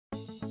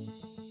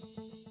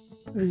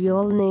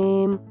Real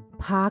name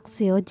Park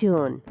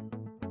Seo-joon.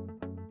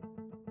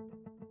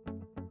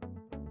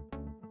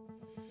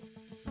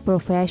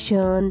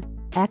 Profession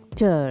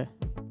actor.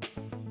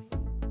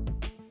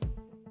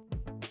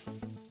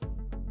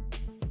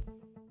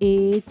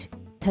 Age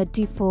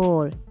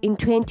 34 in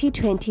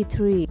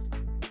 2023.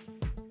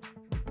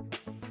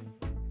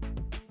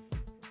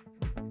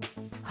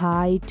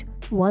 Height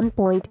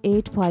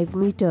 1.85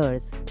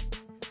 meters.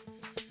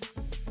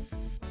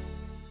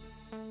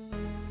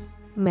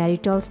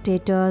 Marital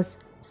status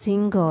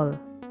single.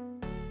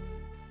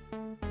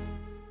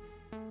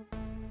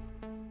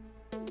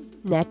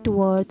 Net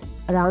worth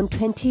around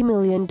 $20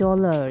 million.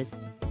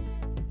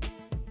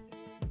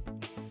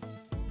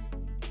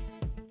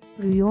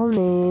 Real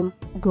name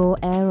Go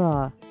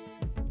Era.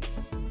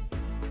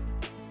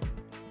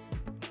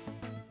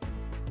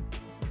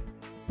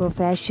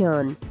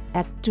 Profession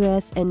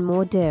actress and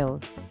model.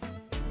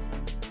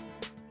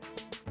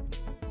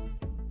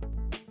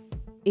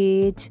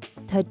 Age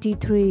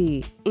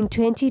 33 in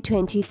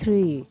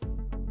 2023.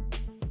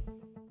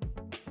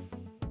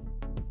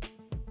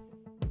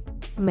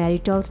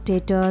 Marital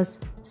status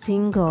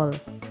single.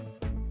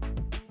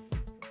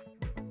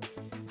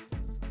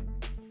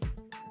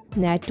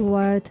 Net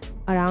worth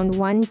around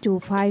 $1 to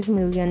 $5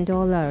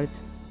 million.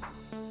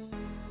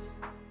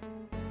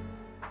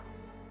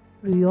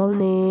 Real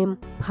name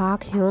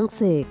Park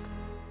Hyung-sik.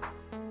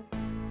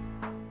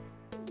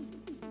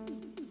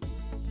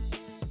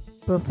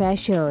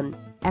 Profession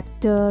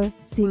actor,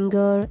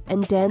 singer,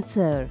 and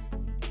dancer.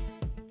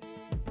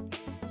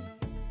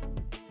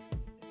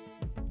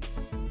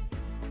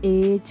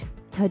 Age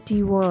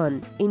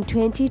 31 in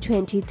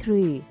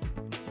 2023.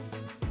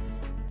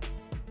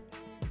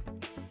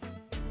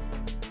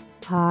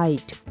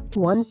 Height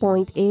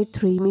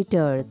 1.83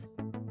 meters.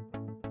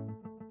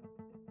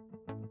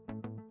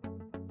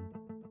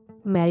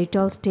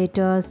 Marital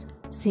status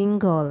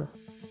single.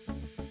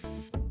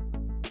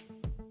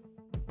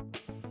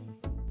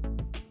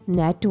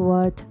 Net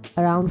worth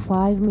around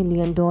 $5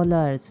 million.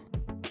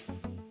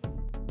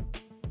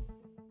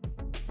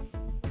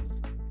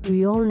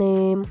 Real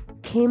name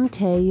Kim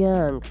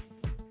Tae-young.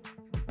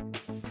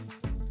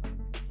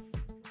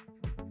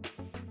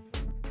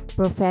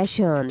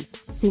 Profession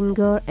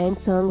singer and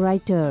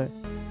songwriter.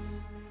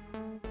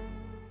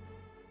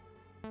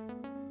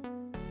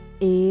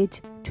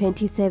 Age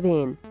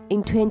 27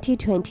 in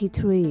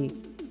 2023.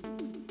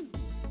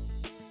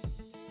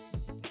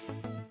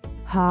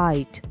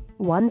 Height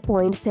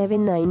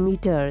 1.79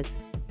 meters.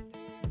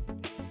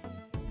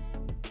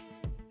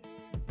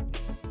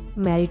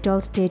 Marital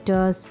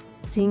status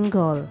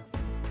single.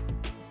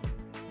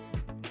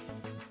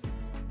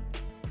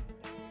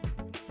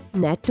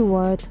 Net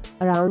worth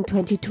around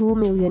 $22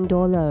 million.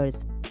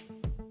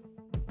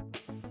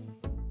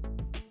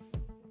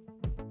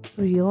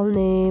 Real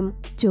name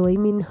Choi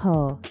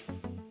Min-ho.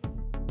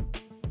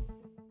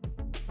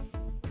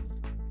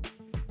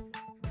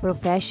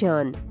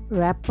 Profession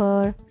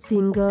rapper,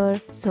 singer,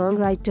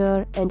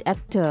 songwriter, and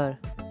actor.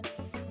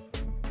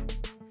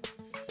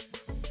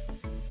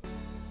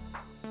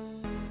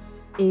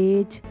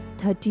 Age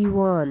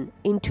 31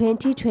 in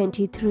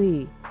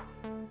 2023.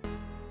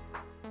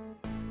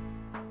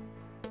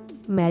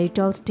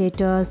 Marital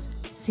status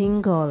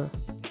single.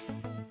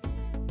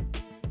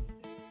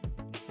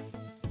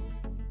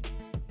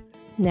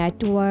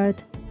 Net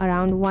worth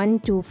around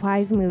 $1 to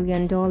 $5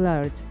 million.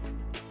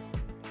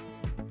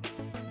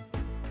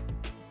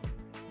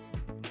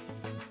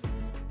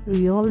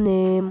 Real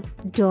name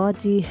Do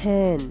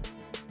Ji-hen.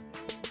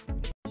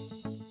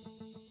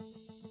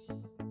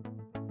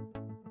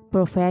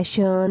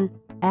 Profession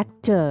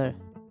actor.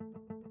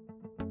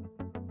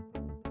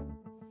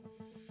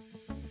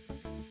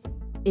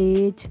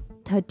 Age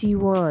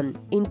 31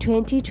 in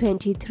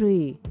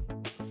 2023.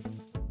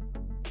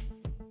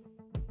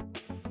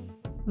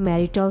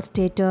 Marital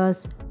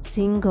status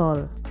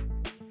single.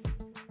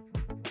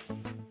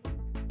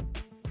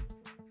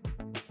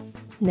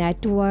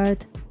 Net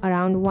worth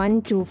around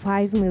 $1 to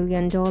 $5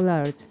 million.